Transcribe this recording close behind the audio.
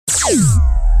Hello,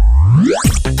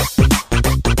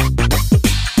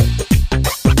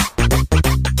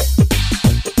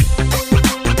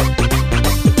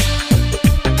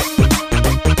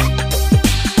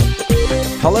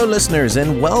 listeners,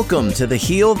 and welcome to the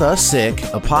Heal the Sick,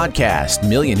 a podcast.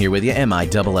 Millian here with you,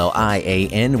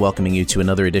 Millian, welcoming you to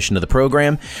another edition of the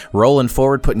program. Rolling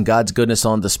forward, putting God's goodness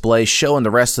on display, showing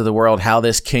the rest of the world how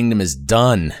this kingdom is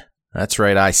done. That's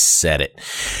right, I said it.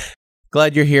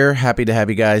 Glad you're here. Happy to have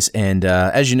you guys. And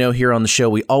as you know, here on the show,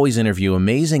 we always interview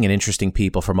amazing and interesting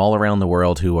people from all around the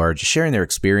world who are just sharing their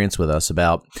experience with us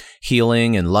about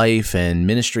healing and life and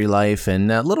ministry life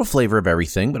and a little flavor of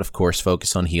everything, but of course,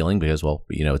 focus on healing because, well,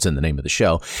 you know, it's in the name of the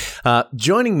show.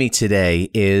 Joining me today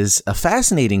is a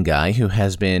fascinating guy who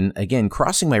has been, again,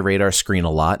 crossing my radar screen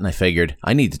a lot, and I figured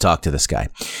I need to talk to this guy.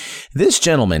 This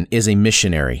gentleman is a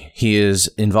missionary. He is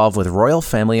involved with Royal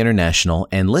Family International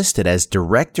and listed as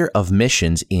Director of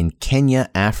Missions in Kenya,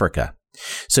 Africa.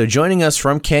 So joining us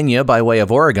from Kenya by way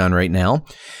of Oregon right now,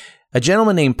 a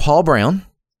gentleman named Paul Brown.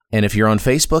 And if you're on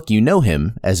Facebook, you know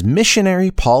him as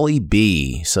Missionary Paulie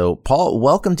B. So Paul,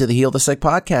 welcome to the Heal the Sick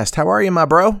podcast. How are you, my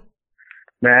bro?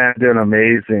 Man, doing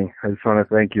amazing. I just want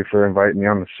to thank you for inviting me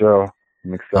on the show.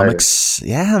 I'm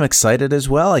excited. I'm excited as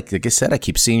well. Like I said, I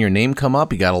keep seeing your name come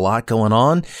up. You got a lot going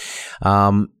on.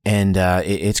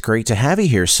 It's great to have you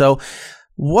here. So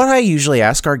what I usually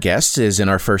ask our guests is in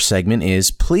our first segment is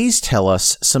please tell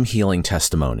us some healing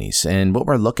testimonies. And what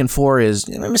we're looking for is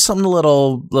maybe something a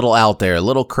little out there, a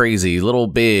little crazy, a little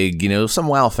big, some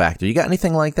wow factor. You got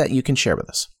anything like that you can share with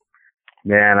us?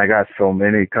 Man, I got so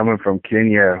many. Coming from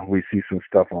Kenya, we see some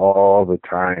stuff all the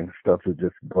time, stuff that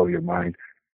just blow your mind.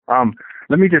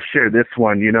 Let me just share this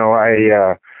one.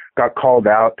 I got called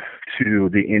out to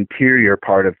the interior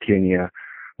part of Kenya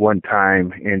one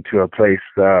time into a place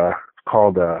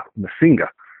called Masinga.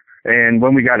 And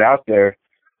when we got out there,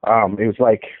 it was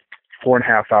like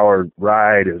 4.5 hour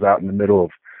ride. It was out in the middle of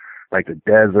like the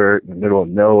desert, in the middle of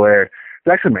nowhere.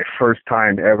 It's actually my first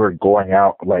time ever going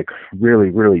out like really,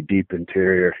 really deep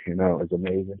interior. It was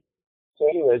amazing. So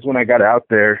anyways, when I got out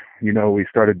there, we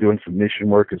started doing some mission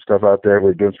work and stuff out there. We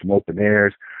were doing some open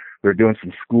airs. We were doing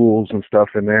some schools and stuff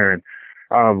in there. And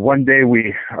one day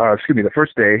the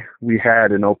first day we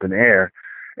had an open air.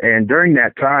 And during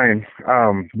that time,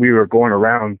 we were going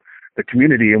around the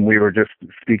community and we were just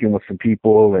speaking with some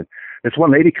people. And this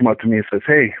one lady came up to me and says,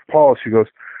 "Hey, Paul," she goes,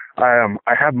 I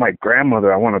have my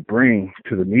grandmother I want to bring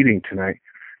to the meeting tonight.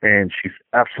 And she's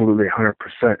absolutely 100%.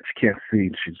 She can't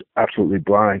see. She's absolutely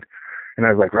blind. And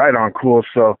I was like, right on, cool.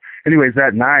 So anyways,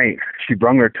 that night, she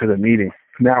brought her to the meeting.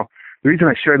 Now, the reason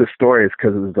I share this story is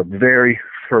because it was the very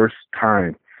first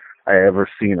time I ever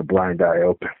seen a blind eye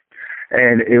open.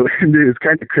 And it was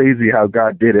kind of crazy how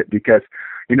God did it because,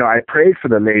 I prayed for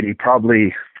the lady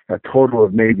probably a total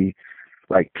of maybe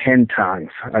like 10 times.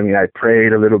 I mean, I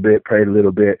prayed a little bit,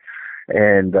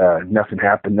 and nothing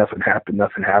happened.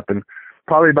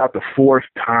 Probably about the fourth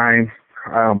time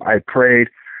I prayed,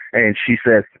 and she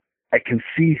said, I can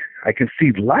see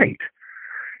light.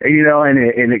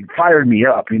 And it fired me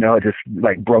up, it just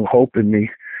like brought hope in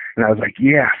me. And I was like,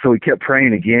 yeah. So we kept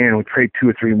praying again. We prayed 2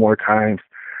 or 3 more times.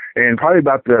 And probably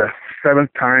about the 7th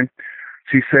time,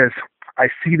 she says, I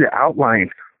see the outline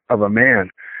of a man.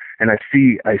 And I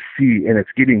see, and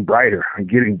it's getting brighter. I'm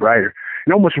getting brighter.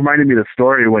 It almost reminded me of the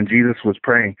story when Jesus was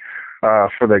praying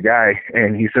for the guy.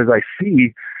 And he says, I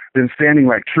see them standing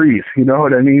like trees. You know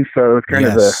what I mean? So it's kind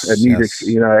of a neat,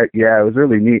 it was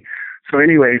really neat. So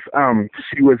anyways,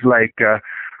 she was like,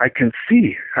 I can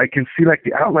see like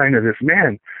the outline of this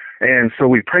man. And so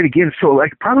we prayed again. So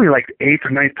like probably like the 8th or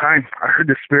 9th time, I heard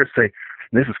the Spirit say,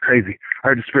 this is crazy. I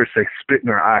heard the Spirit say, spit in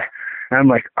her eye. And I'm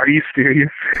like, are you serious?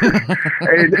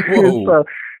 and so,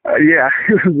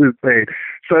 it was insane.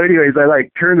 So anyways, I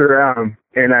like turned around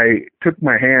and I took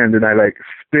my hand and I like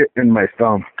spit in my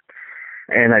thumb.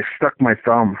 And I stuck my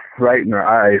thumb right in her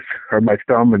eyes, or my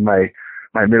thumb and my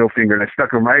middle finger, and I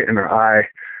stuck them right in her eye.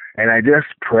 And I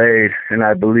just prayed and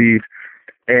I believed.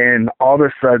 And all of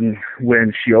a sudden,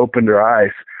 when she opened her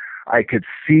eyes, I could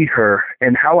see her.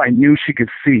 And how I knew she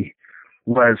could see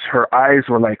was her eyes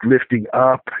were like lifting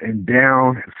up and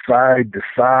down, and side to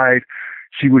side.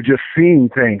 She was just seeing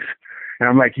things. And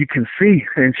I'm like, you can see?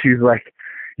 And she's like,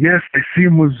 yes, I see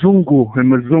Mzungu.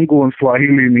 And Mzungu in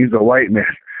Swahili means a white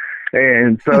man.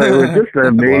 And so it was just an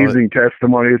amazing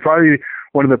testimony. It's probably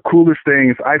one of the coolest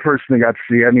things I personally got to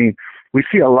see. I mean, we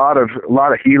see a lot of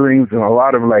healings and a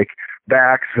lot of like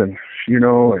backs and,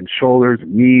 and shoulders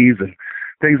and knees and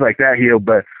things like that healed.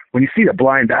 But when you see a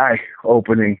blind eye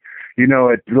opening,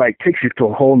 it like takes you to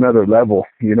a whole nother level.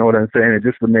 You know what I'm saying? It's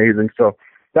just amazing. So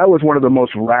that was one of the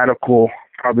most radical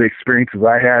probably experiences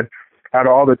I had. Out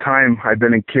of all the time I've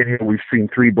been in Kenya, we've seen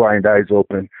 3 blind eyes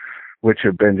open, which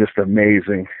have been just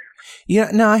amazing. Yeah,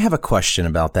 now I have a question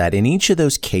about that. In each of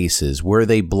those cases, were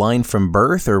they blind from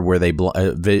birth, or were they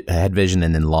had vision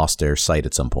and then lost their sight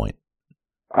at some point?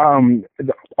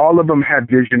 All of them had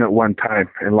vision at one time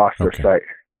and lost their sight.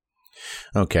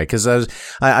 Okay, because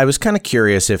I was kind of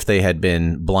curious if they had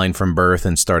been blind from birth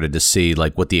and started to see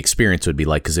like what the experience would be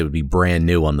like, because it would be brand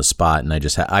new on the spot, and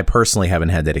I personally haven't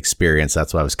had that experience.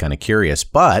 That's why I was kind of curious.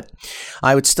 But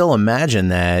I would still imagine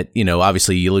that, you know,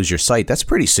 obviously you lose your sight, that's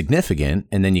pretty significant,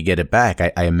 and then you get it back.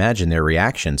 I imagine their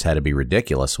reactions had to be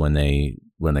ridiculous when they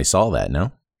saw that.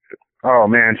 No? Oh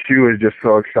man, she was just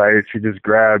so excited. She just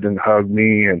grabbed and hugged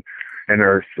me, and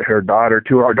her daughter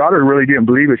too. Our daughter really didn't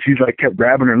believe it. She's like kept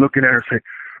grabbing her, looking at her, saying,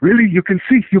 "Really, you can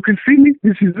see me?"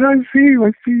 And she's, "I see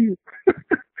you."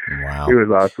 Wow, it was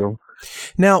awesome.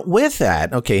 Now, with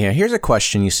that, okay, here's a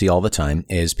question you see all the time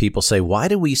is people say, why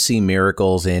do we see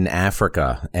miracles in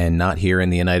Africa and not here in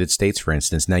the United States, for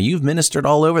instance? Now, you've ministered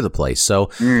all over the place,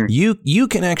 so you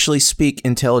can actually speak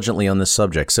intelligently on this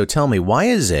subject. So tell me, why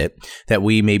is it that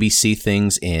we maybe see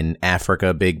things in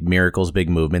Africa, big miracles, big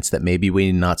movements, that maybe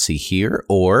we not see here?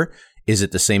 Or is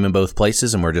it the same in both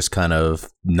places and we're just kind of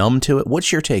numb to it?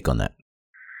 What's your take on that?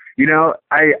 You know,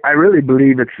 I really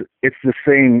believe it's the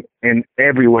same in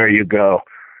everywhere you go.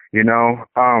 You know,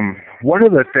 one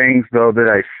of the things though that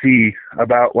I see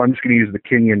about, well, I'm just going to use the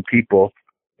Kenyan people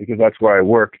because that's where I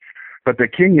work. But the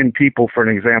Kenyan people, for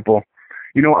an example,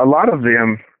 you know, a lot of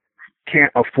them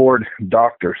can't afford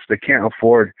doctors. They can't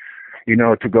afford, you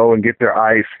know, to go and get their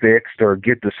eyes fixed or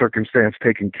get the circumstance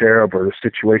taken care of or the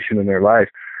situation in their life.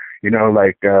 You know,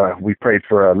 like we prayed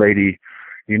for a lady,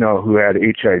 you know, who had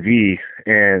HIV,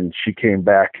 and she came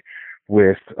back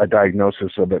with a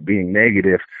diagnosis of it being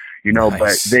negative, you know,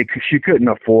 nice. But she couldn't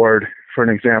afford, for an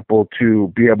example,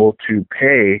 to be able to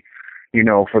pay, you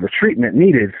know, for the treatment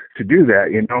needed to do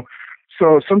that, you know.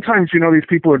 So sometimes, you know, these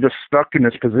people are just stuck in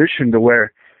this position to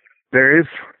where there is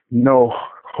no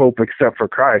hope except for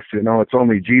Christ, you know. It's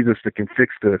only Jesus that can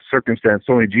fix the circumstance.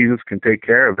 Only Jesus can take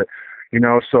care of it, you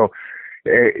know. So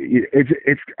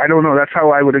it's I don't know, that's how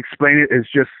I would explain it.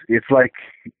 It's like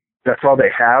that's all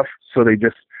they have, so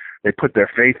they put their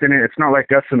faith in it. It's not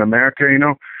like us in America, you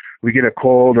know. We get a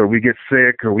cold or we get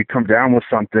sick or we come down with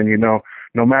something, you know,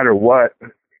 no matter what,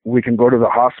 we can go to the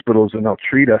hospitals and they'll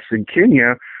treat us. In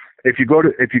Kenya, if you go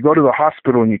to the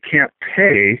hospital and you can't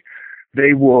pay,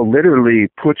 they will literally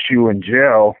put you in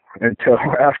jail until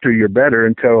after you're better,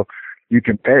 until you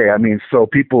can pay. I mean, so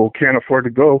people can't afford to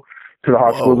go to the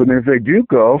hospitals, and if they do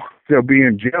go, they'll be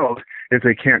in jail if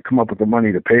they can't come up with the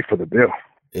money to pay for the bill.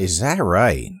 Is that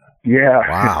right? Yeah.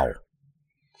 Wow.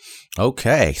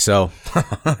 Okay, so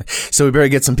we better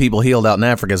get some people healed out in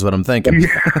Africa is what I'm thinking.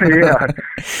 Yeah.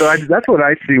 So that's what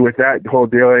I see with that whole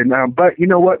deal. And but you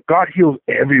know what? God heals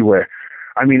everywhere.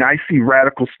 I mean, I see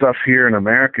radical stuff here in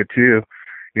America too,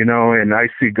 you know, and I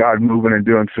see God moving and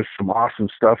doing just some awesome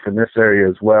stuff in this area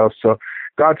as well. So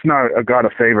God's not a God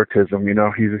of favoritism, you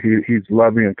know. He's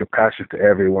loving and compassionate to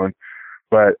everyone.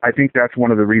 But I think that's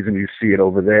one of the reasons you see it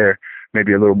over there,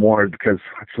 maybe a little more, because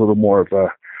it's a little more of a,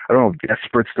 I don't know if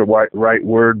desperate's the right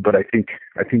word, but I think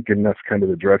and that's kind of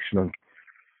the direction I'm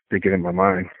thinking in my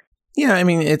mind. Yeah, I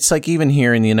mean, it's like even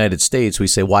here in the United States, we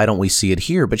say, why don't we see it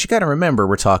here? But you got to remember,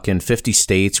 we're talking 50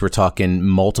 states, we're talking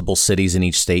multiple cities in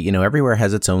each state. You know, everywhere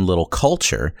has its own little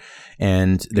culture.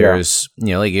 And there's,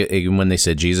 you know, like when they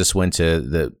said Jesus went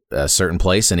to a certain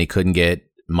place and he couldn't get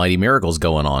mighty miracles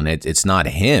going on. It's not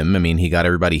him. I mean, he got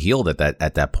everybody healed at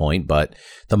that point, but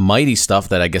the mighty stuff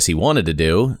that I guess he wanted to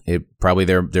do, probably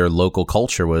their local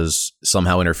culture was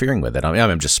somehow interfering with it. I mean,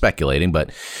 I'm just speculating,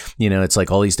 but you know, it's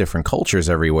like all these different cultures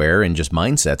everywhere and just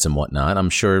mindsets and whatnot. I'm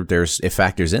sure it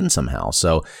factors in somehow.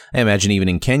 So I imagine even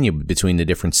in Kenya, between the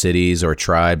different cities or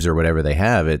tribes or whatever they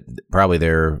have, probably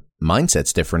their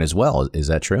mindset's different as well. Is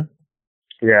that true?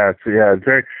 Yeah, it's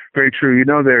very, very true. You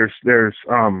know, there's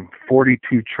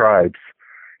 42 tribes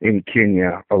in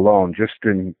Kenya alone, just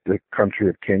in the country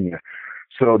of Kenya.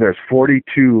 So there's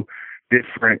 42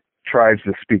 different tribes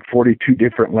that speak 42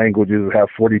 different languages, have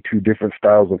 42 different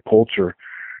styles of culture.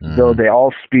 Though they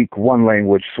all speak one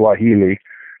language, Swahili,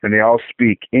 and they all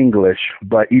speak English,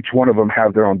 but each one of them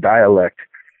have their own dialect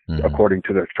according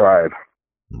to their tribe.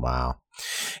 Wow.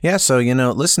 Yeah, so, you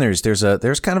know, listeners,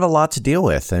 there's kind of a lot to deal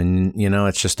with, and, you know,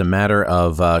 it's just a matter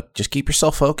of just keep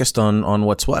yourself focused on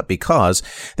what's what, because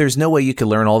there's no way you could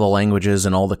learn all the languages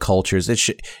and all the cultures.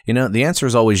 You know, the answer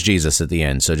is always Jesus at the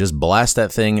end, so just blast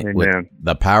that thing with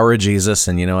the power of Jesus,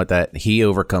 and you know what, that he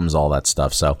overcomes all that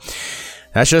stuff. So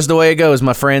That's just the way it goes,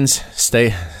 my friends. Stay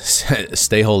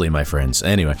holy, my friends.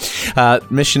 Anyway,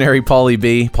 missionary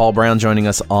Paul Brown joining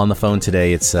us on the phone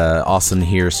today. It's awesome to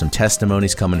hear some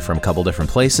testimonies coming from a couple different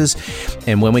places.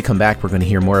 And when we come back, we're going to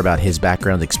hear more about his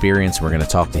background experience. We're going to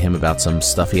talk to him about some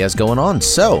stuff he has going on.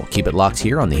 So keep it locked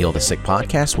here on the Heal the Sick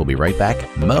podcast. We'll be right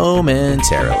back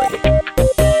momentarily.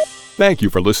 Thank you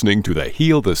for listening to the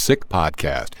Heal the Sick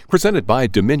podcast, presented by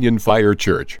Dominion Fire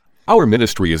Church. Our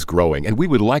ministry is growing, and we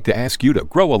would like to ask you to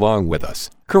grow along with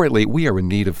us. Currently, we are in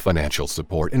need of financial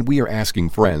support, and we are asking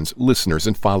friends, listeners,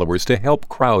 and followers to help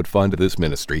crowdfund this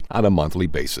ministry on a monthly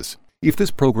basis. If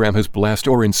this program has blessed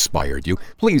or inspired you,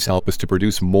 please help us to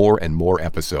produce more and more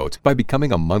episodes by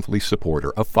becoming a monthly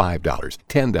supporter of $5,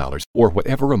 $10, or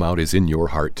whatever amount is in your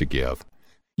heart to give.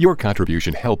 Your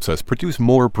contribution helps us produce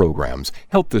more programs,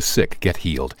 help the sick get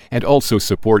healed, and also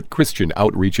support Christian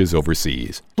outreaches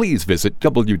overseas. Please visit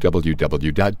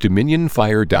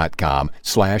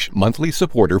www.dominionfire.com/monthly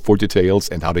supporter for details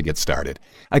and how to get started.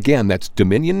 Again, that's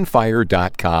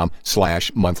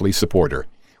dominionfire.com/monthly supporter.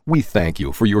 We thank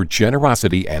you for your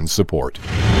generosity and support.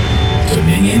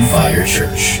 Dominion Fire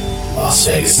Church, Las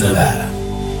Vegas, Nevada.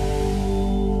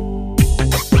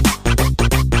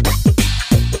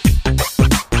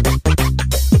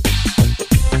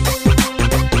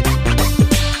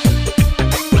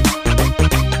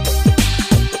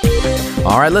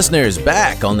 All right, listeners,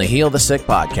 back on the Heal the Sick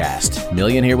podcast.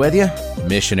 Million here with you.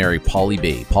 Missionary Paul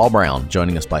Brown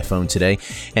joining us by phone today.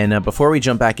 And before we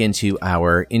jump back into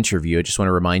our interview, I just want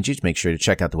to remind you to make sure to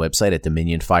check out the website at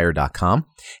dominionfire.com.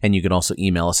 And you can also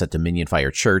email us at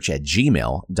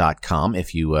dominionfirechurch@gmail.com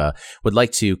if you would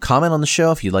like to comment on the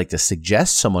show, if you'd like to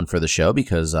suggest someone for the show,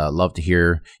 because I love to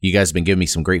hear you guys have been giving me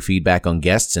some great feedback on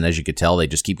guests. And as you could tell, they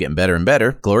just keep getting better and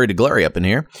better. Glory to glory up in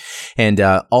here. And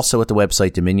also at the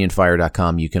website,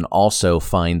 dominionfire.com, you can also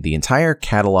find the entire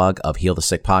catalog of Heal the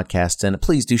Sick podcasts. And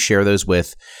please do share those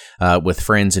with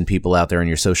friends and people out there on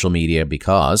your social media,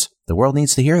 because the world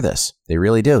needs to hear this. They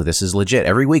really do. This is legit.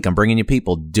 Every week I'm bringing you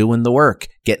people doing the work,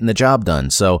 getting the job done.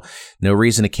 So no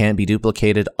reason it can't be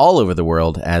duplicated all over the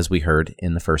world, as we heard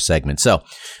in the first segment. So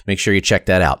make sure you check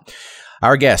that out.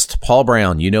 Our guest, Paul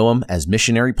Brown, you know him as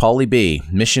Missionary Paulie B,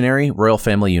 missionary, Royal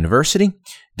Family University,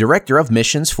 Director of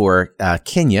Missions for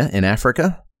Kenya in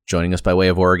Africa, joining us by way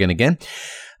of Oregon again.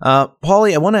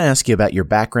 Paulie, I want to ask you about your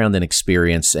background and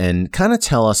experience, and kind of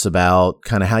tell us about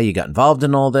kind of how you got involved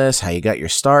in all this, how you got your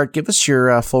start. Give us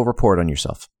your full report on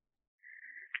yourself.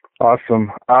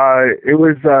 Awesome. It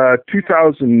was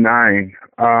 2009.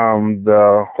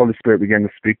 The Holy Spirit began to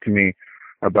speak to me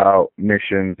about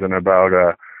missions and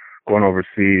about going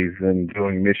overseas and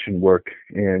doing mission work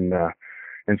and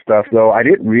stuff. Though I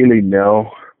didn't really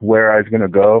know where I was going to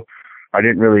go. I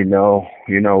didn't really know,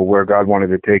 where God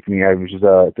wanted to take me. I was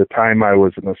at the time I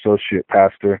was an associate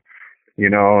pastor,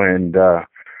 and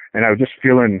I was just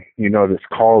feeling, this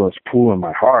call, this pull in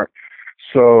my heart.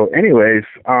 So, anyways,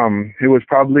 it was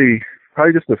probably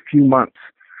just a few months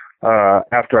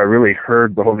after I really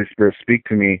heard the Holy Spirit speak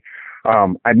to me.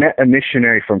 I met a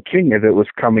missionary from Kenya that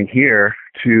was coming here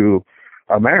to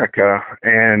America,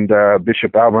 and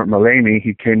Bishop Albert Malemi.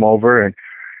 He came over and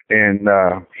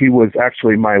he was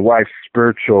actually my wife's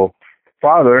spiritual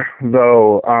father,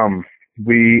 though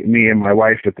me and my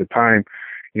wife at the time,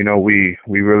 we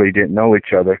really didn't know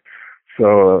each other.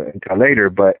 So until later,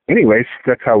 but anyways,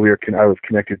 that's how I was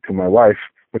connected to my wife,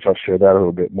 which I'll share that a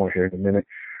little bit more here in a minute.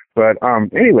 But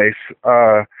anyways,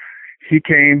 he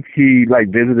came, he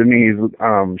visited me, he's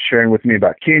sharing with me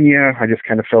about Kenya. I just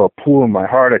kind of felt a pull in my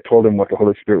heart. I told him what the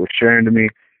Holy Spirit was sharing to me.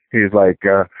 He's like,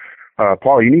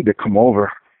 Paul, you need to come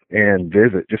over and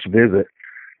just visit.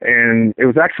 And it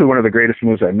was actually one of the greatest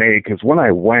moves I made, because when I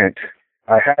went,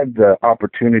 I had the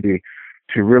opportunity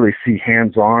to really see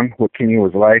hands-on what Kenya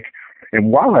was like. And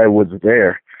while I was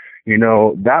there,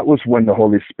 that was when the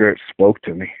Holy Spirit spoke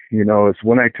to me. It's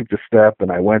when I took the step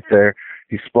and I went there,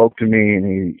 he spoke to me and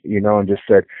he, and just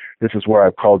said, this is where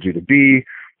I've called you to be.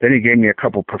 Then he gave me a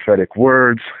couple prophetic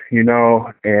words, and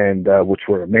which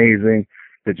were amazing,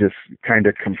 that just kind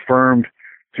of confirmed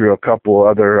through a couple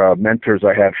other mentors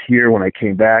I have here when I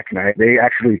came back, and they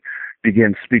actually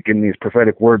began speaking these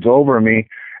prophetic words over me.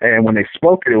 And when they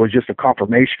spoke it was just a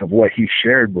confirmation of what he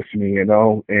shared with me, in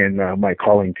my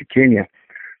calling to Kenya.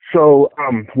 So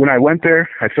when I went there,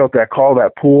 I felt that call,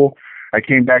 that pull. I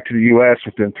came back to the U.S.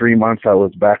 Within 3 months, I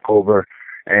was back over,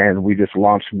 and we just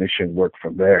launched mission work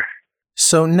from there.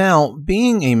 So now,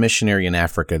 being a missionary in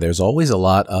Africa, there's always a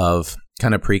lot of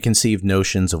kind of preconceived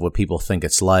notions of what people think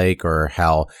it's like, or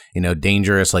how,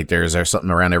 dangerous, like there's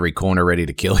something around every corner ready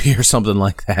to kill you or something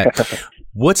like that.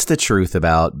 What's the truth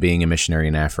about being a missionary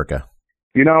in Africa?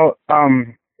 You know,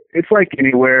 it's like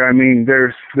anywhere. I mean,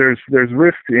 there's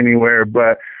risk anywhere,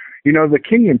 but you know, the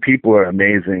Kenyan people are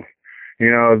amazing. You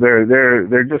know,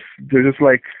 they're just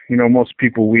like, you know, most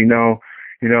people we know.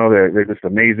 You know, they're just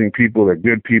amazing people. They're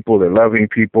good people. They're loving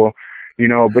people. You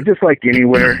know, but just like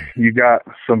anywhere, you got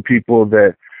some people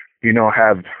that, you know,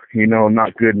 have, you know,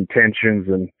 not good intentions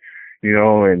and, you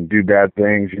know, and do bad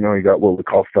things. You know, you got what we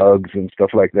call thugs and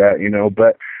stuff like that, you know,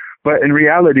 but in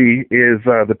reality is,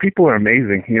 the people are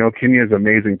amazing. You know, Kenya is an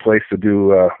amazing place to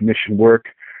do, mission work.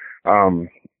 You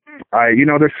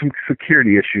know, there's some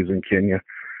security issues in Kenya.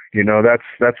 You know,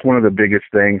 that's one of the biggest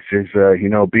things is, you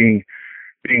know, being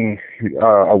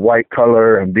a white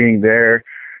color and being there,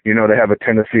 you know, they have a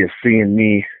tendency of seeing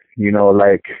me, you know,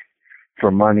 like for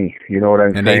money, you know what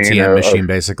I'm saying? An ATM machine,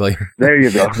 basically. There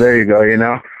you go, you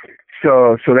know.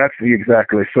 So that's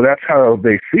exactly. So that's how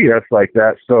they see us, like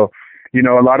that. So, you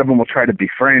know, a lot of them will try to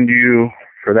befriend you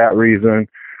for that reason.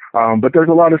 But there's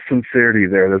a lot of sincerity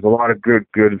there. There's a lot of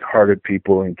good-hearted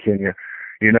people in Kenya.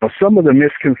 You know, some of the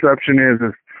misconception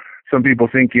is some people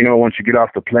think, you know, once you get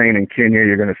off the plane in Kenya,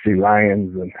 you're going to see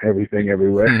lions and everything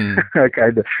everywhere. I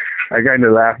kind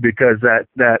of laugh because that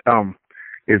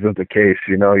isn't the case.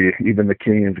 You know, even the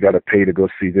Kenyans got to pay to go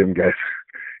see them guys.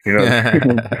 You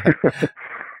know.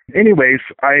 Anyways,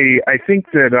 I think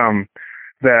that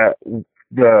that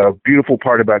the beautiful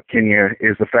part about Kenya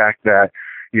is the fact that,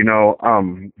 you know,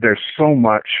 there's so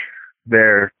much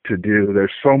there to do.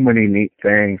 There's so many neat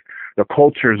things. The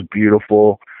culture is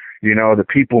beautiful. You know, the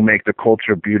people make the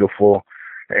culture beautiful,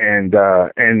 and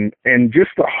just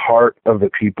the heart of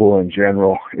the people in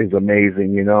general is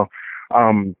amazing. You know,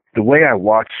 the way I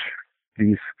watch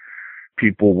these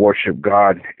people worship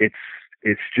God, it's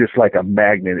just like a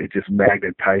magnet. It just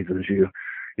magnetizes you.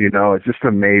 You know, it's just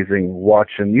amazing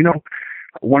watching. You know,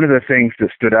 one of the things that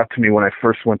stood out to me when I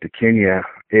first went to Kenya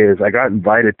is I got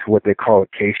invited to what they call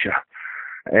Acacia.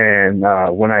 And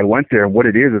when I went there, what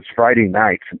it is, it's Friday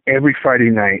nights. And every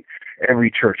Friday night, every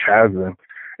church has them.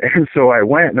 And so I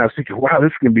went, and I was thinking, wow,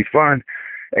 this is going to be fun.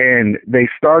 And they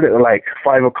start at like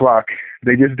 5 o'clock.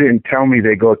 They just didn't tell me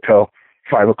they go till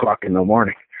 5 o'clock in the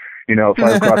morning. You know,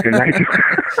 5 o'clock at night.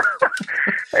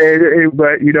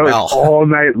 But, you know, wow. It's all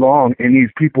night long. And these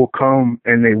people come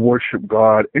and they worship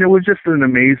God. And it was just an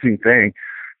amazing thing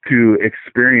to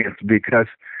experience because,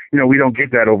 you know, we don't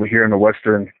get that over here in the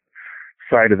Western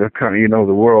side of the country, you know,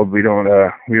 the world. We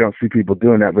don't see people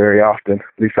doing that very often.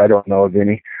 At least I don't know of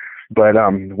any. But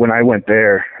when I went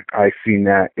there, I seen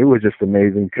that. It was just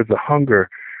amazing because the hunger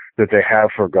that they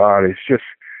have for God is just,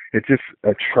 it just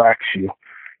attracts you,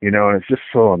 you know, and it's just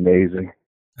so amazing.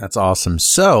 That's awesome.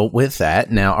 So with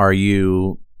that, now are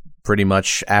you pretty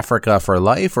much Africa for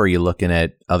life, or are you looking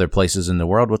at other places in the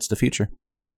world? What's the future?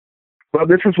 Well,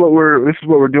 this is what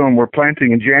we're doing. We're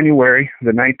planting in January,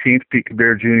 the 19th. Pete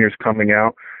Kabir Jr. is coming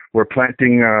out. We're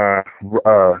planting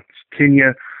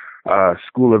Kenya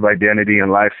School of Identity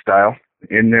and Lifestyle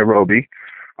in Nairobi.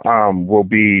 We'll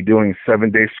be doing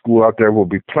 7-day school out there. We'll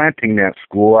be planting that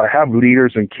school. I have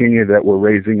leaders in Kenya that we're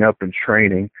raising up and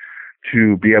training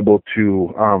to be able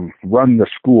to run the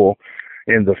school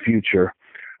in the future.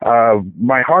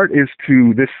 My heart is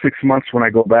to, this 6 months when I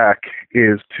go back,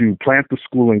 is to plant the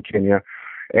school in Kenya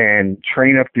and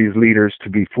train up these leaders to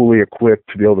be fully equipped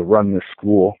to be able to run this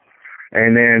school.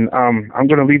 And then I'm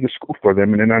going to leave the school for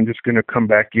them, and then I'm just going to come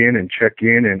back in and check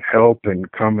in and help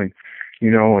and come and,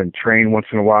 you know, and train once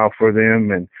in a while for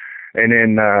them. And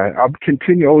then I'll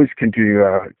always continue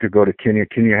to go to Kenya.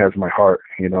 Kenya has my heart,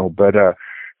 you know, but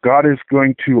God is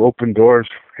going to open doors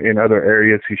in other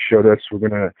areas. He showed us we're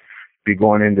going to be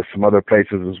going into some other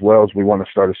places as well, as we want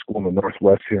to start a school in the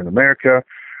Northwest here in America.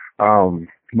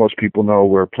 Most people know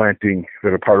we're planting,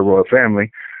 that are part of Royal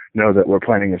Family, know that we're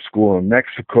planting a school in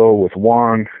Mexico with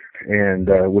Juan, and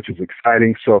which is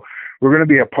exciting. So we're going to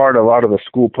be a part of a lot of the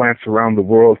school plants around the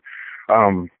world.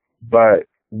 But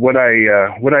what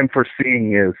I'm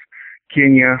foreseeing is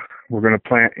Kenya, we're going to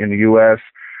plant in the U.S.,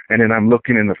 and then I'm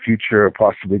looking in the future of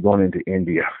possibly going into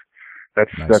India.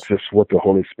 That's just what the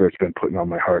Holy Spirit's been putting on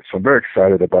my heart. So I'm very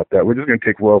excited about that. We're just going to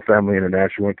take Royal Family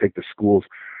International. We're going to take the schools,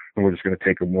 and we're just going to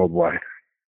take them worldwide.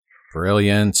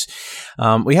 Brilliant.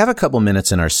 We have a couple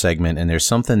minutes in our segment, and there's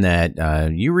something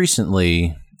that you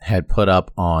recently had put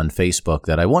up on Facebook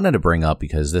that I wanted to bring up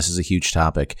because this is a huge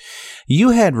topic.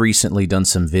 You had recently done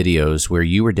some videos where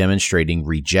you were demonstrating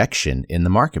rejection in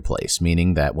the marketplace,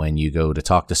 meaning that when you go to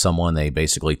talk to someone, they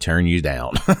basically turn you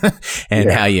down and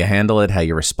how you handle it, how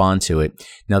you respond to it.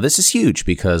 Now, this is huge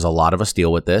because a lot of us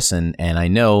deal with this, and I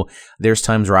know there's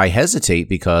times where I hesitate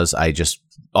because I just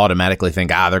automatically think,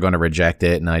 they're going to reject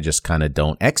it, and I just kind of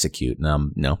don't execute. And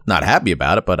I'm not happy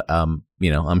about it, but I'm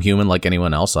human like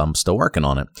anyone else. I'm still working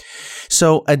on it.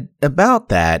 So about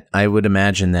that, I would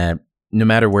imagine that no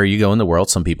matter where you go in the world,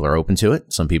 some people are open to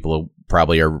it. Some people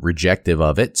probably are rejective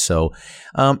of it. So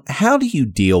how do you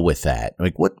deal with that?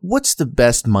 Like what's the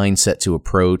best mindset to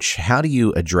approach? How do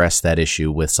you address that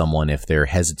issue with someone if they're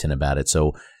hesitant about it?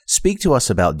 So speak to us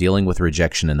about dealing with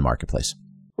rejection in the marketplace.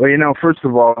 Well, first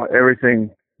of all,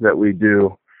 everything that we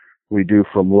do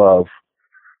from love.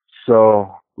 So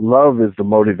love is the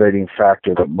motivating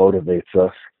factor that motivates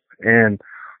us. And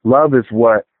love is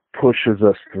what pushes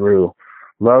us through.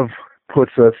 Love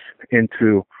puts us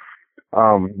into,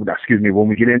 when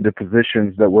we get into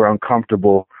positions that we're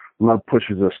uncomfortable, love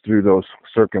pushes us through those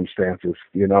circumstances,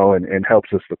 and helps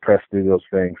us to press through those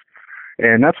things.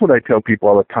 And that's what I tell people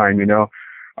all the time,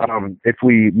 if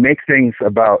we make things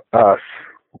about us,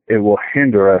 it will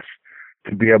hinder us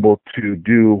to be able to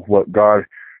do what God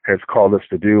has called us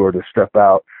to do, or to step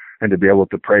out and to be able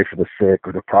to pray for the sick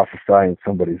or to prophesy in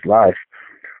somebody's life.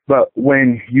 But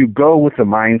when you go with the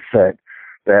mindset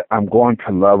that I'm going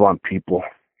to love on people,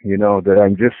 that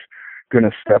I'm just going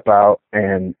to step out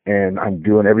and I'm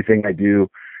doing everything I do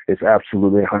is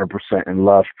absolutely 100% in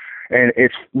love. And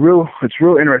it's real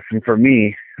interesting for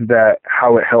me that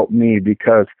how it helped me,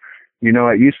 because,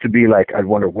 it used to be like, I'd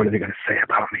wonder, what are they going to say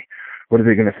about me? What are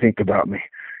they going to think about me?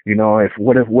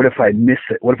 What if I miss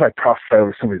it? What if I prophesy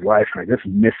over somebody's life and I just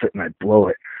miss it and I blow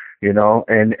it?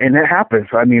 And it happens.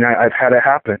 I mean, I've had it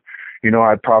happen.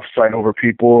 I prophesied over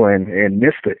people and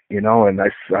missed it, and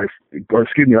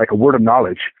like a word of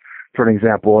knowledge, for an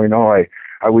example.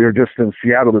 We were just in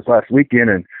Seattle this last weekend,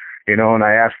 and and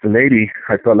I asked the lady,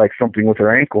 I felt like something with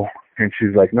her ankle, and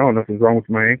she's like, no, nothing's wrong with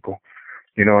my ankle.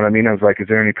 You know what I mean? I was like, is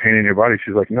there any pain in your body?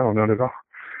 She's like, no, not at all.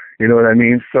 You know what I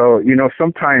mean? So,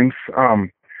 sometimes,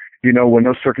 when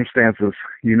those circumstances,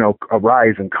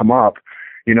 arise and come up,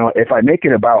 if I make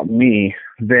it about me,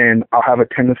 then I'll have a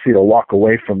tendency to walk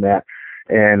away from that,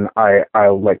 and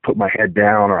I'll like put my head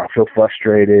down, or I'll feel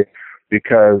frustrated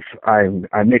because I'm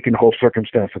making the whole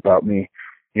circumstance about me,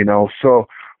 So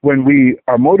when we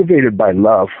are motivated by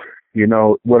love,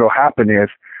 what'll happen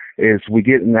is we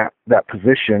get in that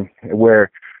position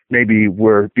where maybe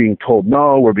we're being told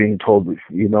no, we're being told,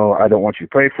 I don't want you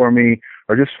to pray for me,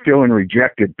 or just feeling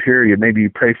rejected, period. Maybe you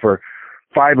pray for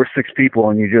 5 or 6 people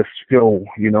and you just feel,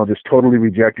 just totally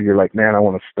rejected. You're like, man, I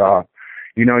want to stop.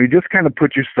 You just kind of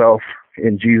put yourself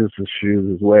in Jesus'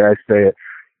 shoes is the way I say it,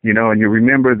 and you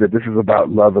remember that this is about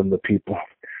loving the people.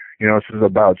 This is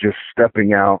about just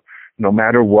stepping out no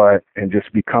matter what and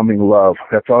just becoming love.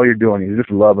 That's all you're doing. You're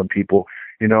just loving people.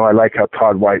 I like how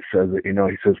Todd White says it.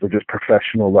 He says we're just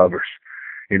professional lovers.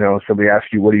 Somebody asks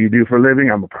you, what do you do for a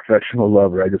living? I'm a professional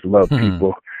lover. I just love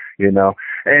people,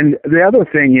 And the other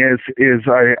thing is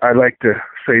I like to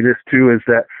say this too, is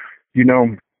that,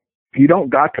 you don't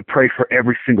got to pray for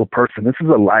every single person. This is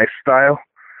a lifestyle.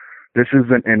 This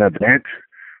isn't an event.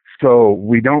 So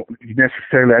we don't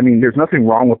necessarily, there's nothing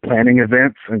wrong with planning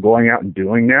events and going out and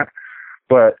doing that.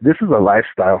 But this is a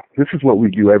lifestyle. This is what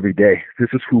we do every day. This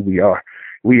is who we are.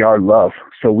 We are love.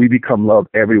 So we become love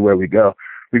everywhere we go.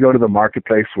 We go to the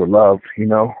marketplace, we're love.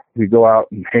 We go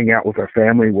out and hang out with our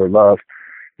family, we're love.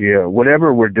 Yeah,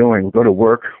 whatever we're doing, we go to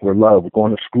work, we're love. We're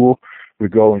going to school, we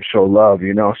go and show love,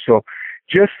 So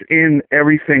just in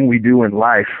everything we do in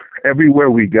life, everywhere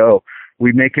we go,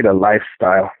 we make it a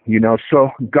lifestyle,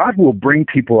 So God will bring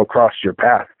people across your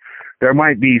path. There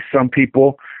might be some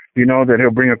people, that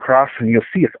he'll bring across and you'll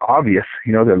see it's obvious,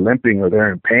 they're limping or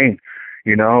they're in pain,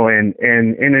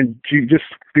 and you just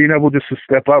being able just to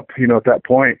step up, at that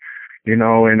point,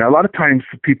 and a lot of times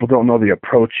people don't know the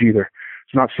approach either.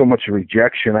 It's not so much a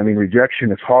rejection.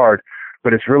 Rejection is hard,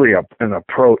 but it's really an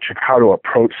approach of how to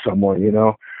approach someone,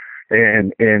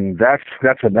 and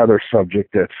that's another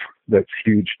subject that's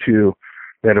huge too,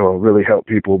 that will really help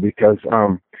people, because,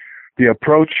 the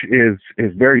approach is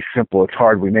very simple. It's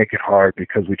hard. We make it hard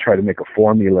because we try to make a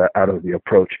formula out of the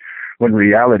approach. When in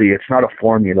reality, it's not a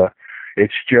formula.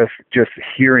 It's just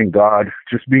hearing God,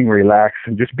 just being relaxed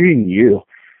and just being you,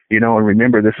 and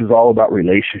remember, this is all about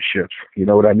relationships. You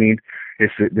know what I mean?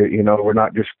 It's, we're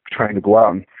not just trying to go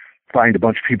out and find a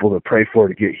bunch of people to pray for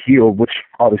to get healed, which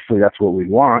obviously that's what we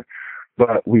want,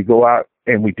 but we go out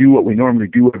and we do what we normally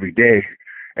do every day.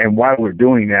 And while we're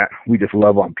doing that, we just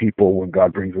love on people when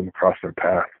God brings them across their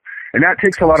path. And that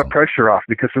takes a lot of pressure off,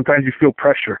 because sometimes you feel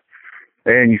pressure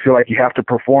and you feel like you have to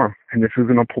perform. And this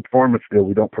isn't a performance deal.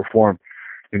 We don't perform.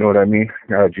 You know what I mean?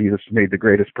 Jesus made the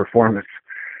greatest performance.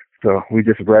 So we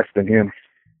just rest in him.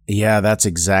 Yeah, that's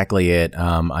exactly it.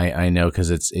 I know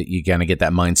because you kind of get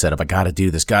that mindset of I got to do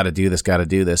this, got to do this, got to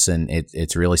do this, and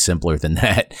it's really simpler than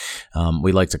that.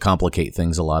 We like to complicate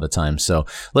things a lot of times. So,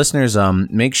 listeners,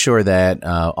 make sure that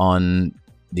on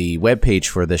the webpage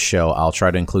for this show, I'll try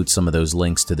to include some of those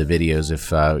links to the videos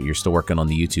if you're still working on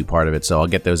the YouTube part of it. So I'll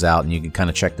get those out and you can kind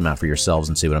of check them out for yourselves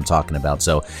and see what I'm talking about.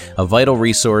 So a vital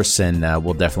resource, and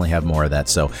we'll definitely have more of that.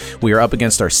 So we are up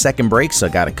against our second break, so I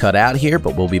got to cut out here,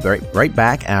 but we'll be right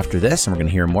back after this, and we're going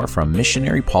to hear more from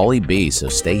missionary Paulie B. So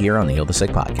stay here on the Heal the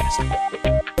Sick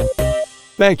podcast.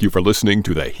 Thank you for listening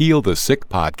to the Heal the Sick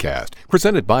podcast,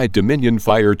 presented by Dominion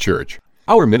Fire Church.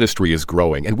 Our ministry is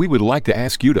growing, and we would like to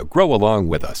ask you to grow along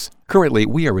with us. Currently,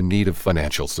 we are in need of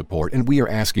financial support, and we are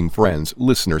asking friends,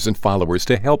 listeners, and followers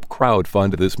to help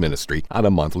crowdfund this ministry on a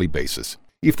monthly basis.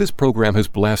 If this program has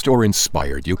blessed or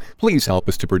inspired you, please help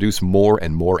us to produce more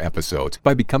and more episodes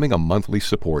by becoming a monthly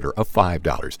supporter of $5,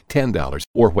 $10,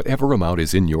 or whatever amount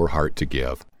is in your heart to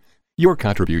give. Your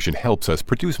contribution helps us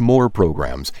produce more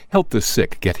programs, help the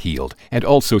sick get healed, and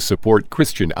also support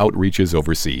Christian outreaches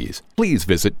overseas. Please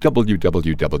visit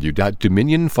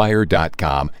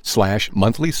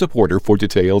www.dominionfire.com/monthly supporter for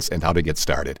details and how to get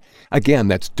started. Again,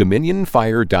 that's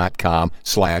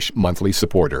dominionfire.com/monthly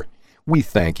supporter. We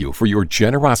thank you for your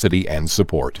generosity and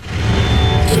support.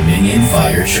 Dominion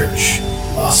Fire Church,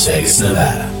 Las Vegas,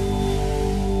 Nevada.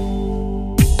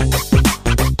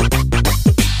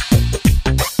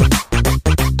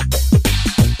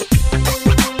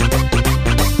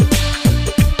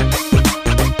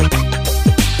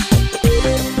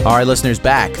 All right, listeners,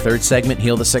 back. Third segment,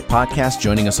 Heal the Sick podcast.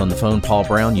 Joining us on the phone, Paul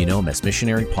Brown. You know him as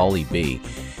missionary Paulie B.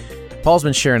 Paul's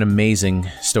been sharing amazing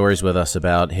stories with us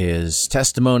about his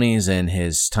testimonies and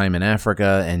his time in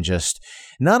Africa, and just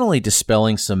not only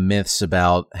dispelling some myths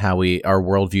about how our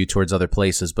worldview towards other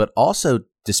places, but also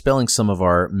dispelling some of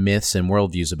our myths and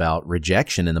worldviews about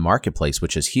rejection in the marketplace,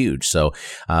 which is huge. So,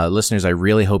 listeners, I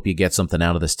really hope you get something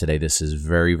out of this today. This is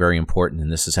very, very important,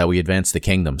 and this is how we advance the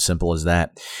kingdom. Simple as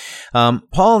that.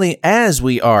 Paulie, as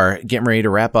we are getting ready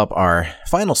to wrap up our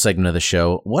final segment of the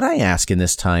show, what I ask in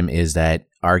this time is that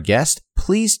our guest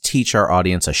please teach our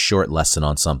audience a short lesson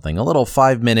on something, a little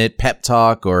 5-minute pep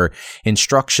talk or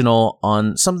instructional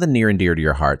on something near and dear to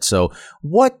your heart. So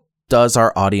what does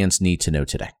our audience need to know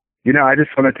today? I just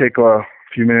want to take a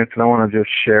few minutes and I want to just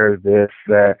share this,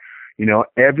 that,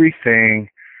 everything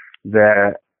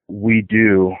that we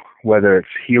do, whether it's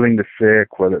healing the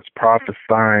sick, whether it's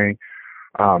prophesying,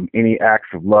 any acts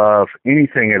of love,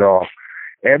 anything at all,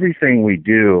 everything we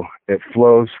do, it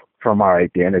flows from our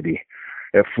identity.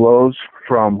 It flows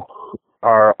from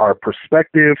our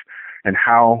perspective and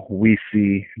how we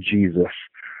see Jesus,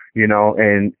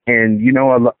 and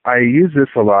I use this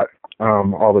a lot,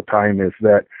 all the time, is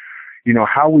that,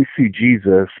 how we see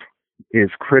Jesus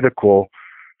is critical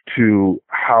to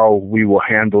how we will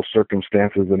handle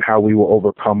circumstances and how we will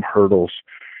overcome hurdles,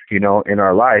 in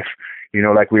our life,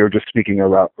 like we were just speaking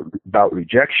about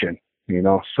rejection,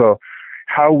 so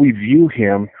how we view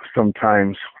him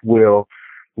sometimes will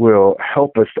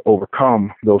help us to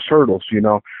overcome those hurdles.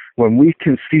 When we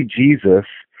can see Jesus,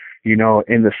 in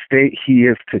the state he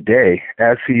is today,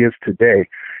 as he is today.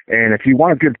 And if you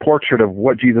want a good portrait of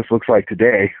what Jesus looks like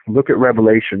today, look at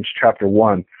Revelations chapter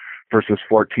 1, verses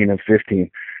 14 and 15.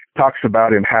 It talks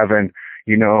about him having,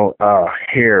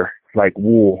 hair like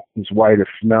wool, as white as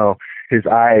snow, his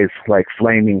eyes like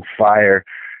flaming fire.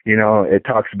 It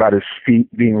talks about his feet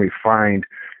being refined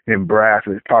in brass.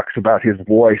 It talks about his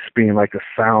voice being like the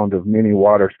sound of many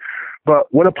waters. But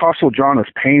what Apostle John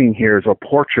is painting here is a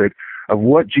portrait of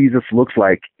what Jesus looks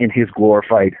like in his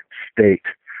glorified state,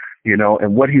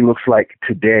 and what he looks like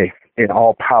today in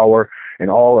all power, in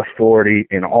all authority,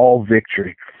 in all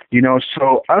victory.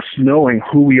 So us knowing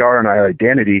who we are in our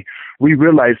identity, we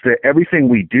realize that everything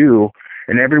we do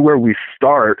and everywhere we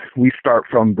start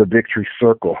from the victory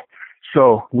circle.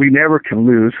 So we never can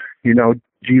lose.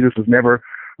 Jesus has never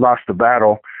lost a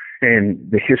battle in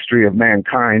the history of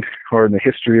mankind or in the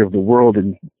history of the world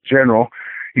in general.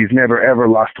 He's never, ever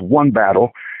lost one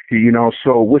battle,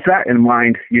 so with that in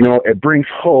mind, it brings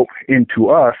hope into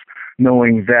us,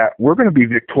 knowing that we're going to be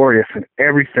victorious in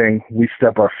everything we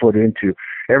step our foot into,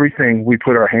 everything we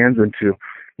put our hands into.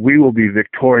 We will be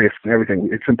victorious in everything.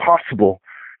 It's impossible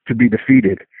to be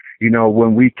defeated,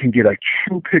 when we can get a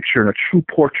true picture and a true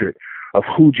portrait of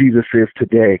who Jesus is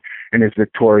today in his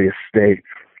victorious state.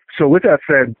 So with that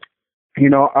said,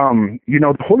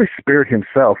 the Holy Spirit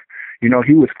himself,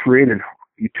 he was created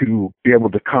to be able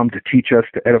to come to teach us,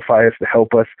 to edify us, to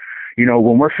help us.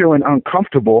 When we're feeling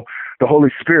uncomfortable, the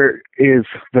Holy Spirit is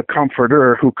the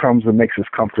comforter who comes and makes us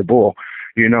comfortable.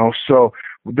 So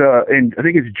and I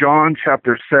think it's John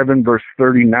chapter 7, verse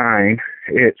 39,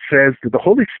 it says that the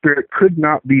Holy Spirit could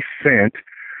not be sent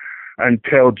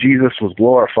until Jesus was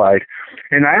glorified.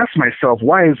 And I asked myself,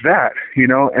 why is that?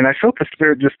 And I felt the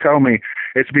Spirit just tell me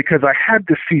it's because I had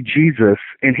to see Jesus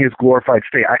in his glorified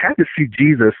state. I had to see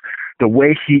Jesus the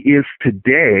way he is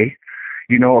today,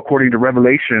 according to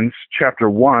Revelations chapter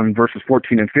 1, verses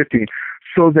 14 and 15,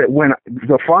 so that when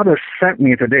the Father sent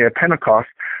me at the day of Pentecost,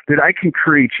 that I can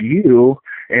create you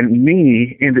and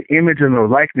me in the image and the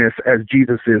likeness as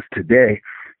Jesus is today.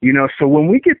 So when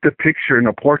we get the picture and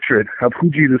the portrait of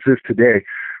who Jesus is today,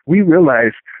 we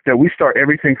realize that we start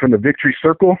everything from the victory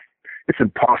circle. It's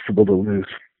impossible to lose.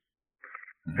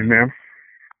 Amen.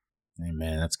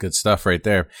 Amen. That's good stuff right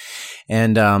there.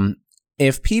 And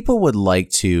if people would like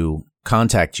to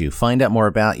contact you, find out more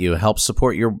about you, help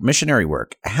support your missionary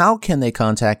work, how can they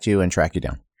contact you and track you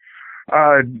down?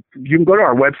 You can go to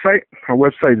our website. Our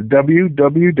website is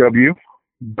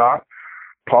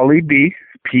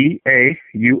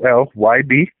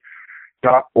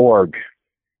www.paulyb.org.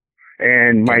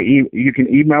 And you can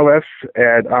email us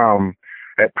at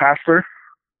pastor,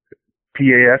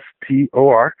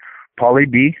 Pastor,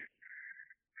 paulyb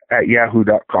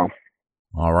 @yahoo.com.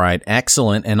 All right.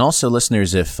 Excellent. And also,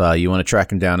 listeners, if you want to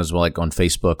track him down as well, like on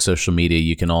Facebook, social media,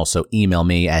 you can also email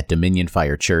me at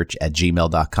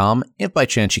dominionfirechurch@gmail.com if by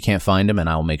chance you can't find him, and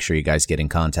I will make sure you guys get in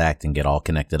contact and get all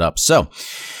connected up. So,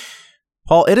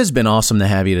 Paul, it has been awesome to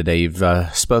have you today. You've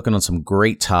spoken on some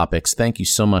great topics. Thank you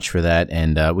so much for that.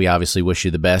 And we obviously wish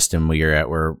you the best, and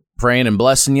we're praying and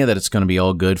blessing you that it's going to be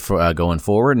all good for going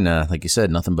forward. And like you said,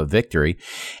 nothing but victory.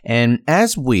 And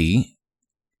as we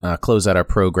close out our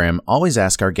program, always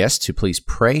ask our guests to please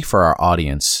pray for our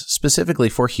audience, specifically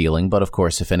for healing. But of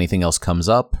course, if anything else comes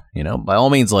up, by all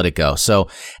means, let it go. So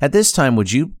at this time,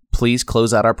 would you please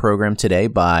close out our program today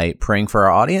by praying for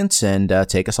our audience and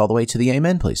take us all the way to the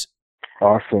amen, please?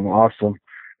 Awesome.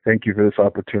 Thank you for this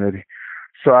opportunity.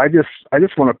 So I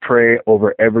just want to pray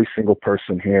over every single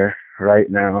person here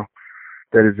right now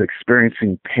that is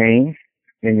experiencing pain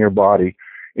in your body,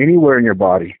 anywhere in your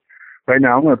body. Right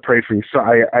now, I'm going to pray for you. So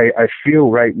I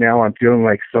feel right now, I'm feeling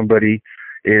like somebody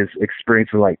is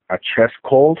experiencing like a chest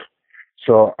cold.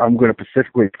 So I'm going to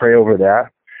specifically pray over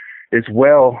that, as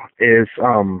well as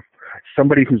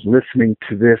somebody who's listening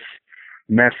to this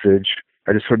message.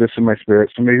 I just heard this in my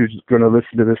spirit. Somebody who's going to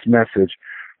listen to this message,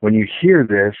 when you hear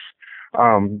this,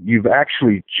 you've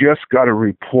actually just got a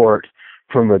report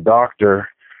from the doctor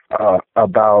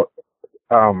about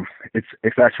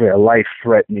it's actually a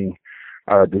life-threatening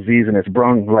disease, and it's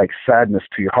brought like sadness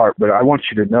to your heart. But I want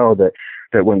you to know that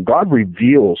when God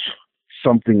reveals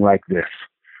something like this,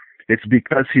 it's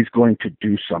because he's going to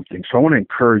do something. So I want to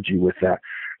encourage you with that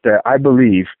I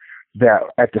believe that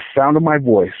at the sound of my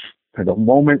voice, at the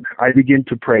moment I begin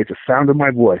to pray, at the sound of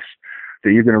my voice,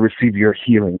 that you're going to receive your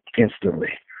healing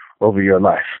instantly over your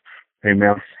life.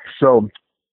 Amen. So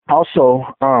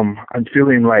also, I'm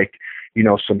feeling like,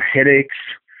 some headaches,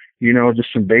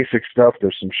 just some basic stuff.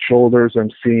 There's some shoulders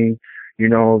I'm seeing,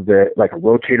 that like a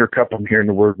rotator cuff. I'm hearing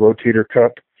the word rotator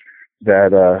cuff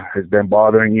that has been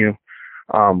bothering you.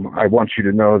 I want you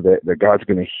to know that God's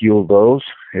going to heal those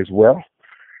as well.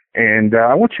 And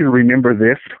I want you to remember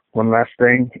this. One last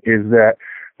thing is that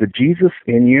the Jesus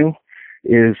in you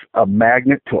is a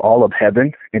magnet to all of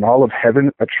heaven, and all of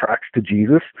heaven attracts to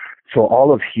Jesus. So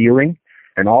all of healing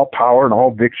and all power and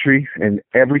all victory and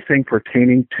everything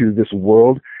pertaining to this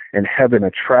world and heaven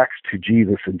attracts to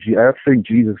Jesus, and everything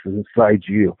Jesus is inside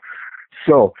you.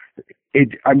 So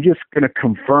I'm just going to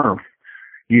confirm,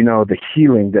 the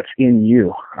healing that's in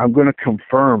you. I'm going to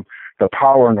confirm the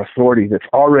power and authority that's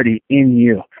already in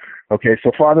you. Okay,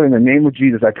 so Father, in the name of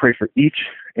Jesus, I pray for each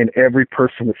and every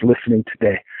person that's listening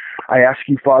today. I ask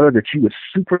you, Father, that you would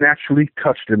supernaturally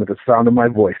touch them at the sound of my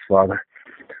voice, Father.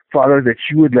 Father, that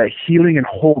you would let healing and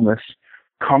wholeness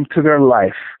come to their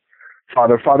life.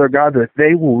 Father God, that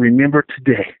they will remember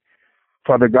today.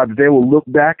 Father God, that they will look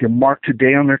back and mark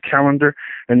today on their calendar,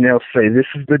 and they'll say, this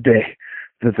is the day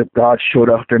that God showed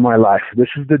up in my life. This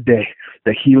is the day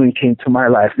that healing came to my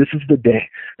life. This is the day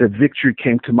that victory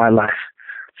came to my life.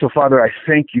 So, Father, I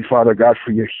thank you, Father God,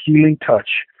 for your healing touch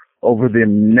over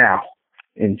them now.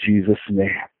 In Jesus'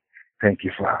 name. Thank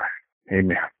you, Father.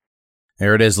 Amen.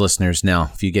 There it is, listeners. Now,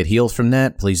 if you get healed from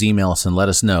that, please email us and let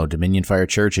us know,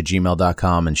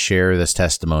 dominionfirechurch@gmail.com, and share this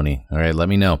testimony. All right, let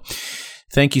me know.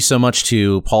 Thank you so much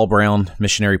to Paul Brown,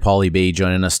 missionary Pauly B,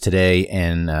 joining us today.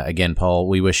 And again, Paul,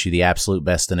 we wish you the absolute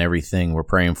best in everything. We're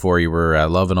praying for you. We're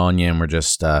loving on you, and we're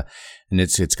just, and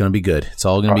it's going to be good. It's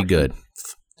all going to be good.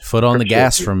 Foot on the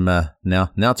gas from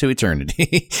now to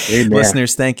eternity. Amen.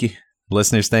 Listeners, thank you.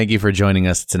 Listeners, thank you for joining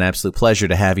us. It's an absolute pleasure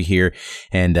to have you here.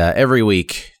 And every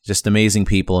week, just amazing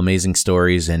people, amazing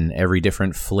stories, and every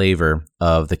different flavor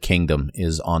of the kingdom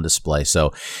is on display.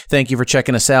 So thank you for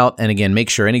checking us out. And again, make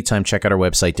sure anytime check out our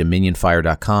website,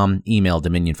 dominionfire.com, email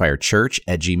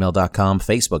dominionfirechurch@gmail.com,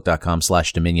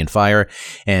 facebook.com/dominionfire,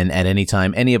 and at any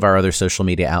time, any of our other social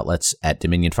media outlets at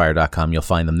dominionfire.com, you'll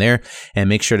find them there. And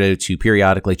make sure to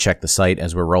periodically check the site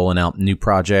as we're rolling out new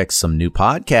projects, some new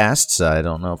podcasts. I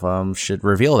don't know if I should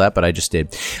reveal that, but I just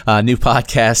did. New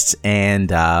podcasts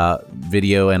and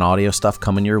video and audio stuff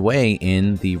coming your way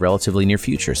in the relatively near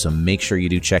future. So make sure you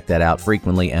do check that out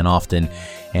frequently and often,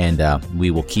 and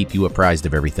we will keep you apprised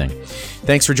of everything.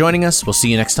 Thanks for joining us. We'll see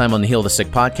you next time on the Heal the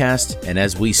Sick podcast. And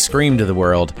as we scream to the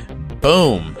world,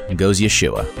 boom, goes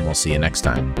Yeshua. And we'll see you next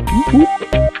time.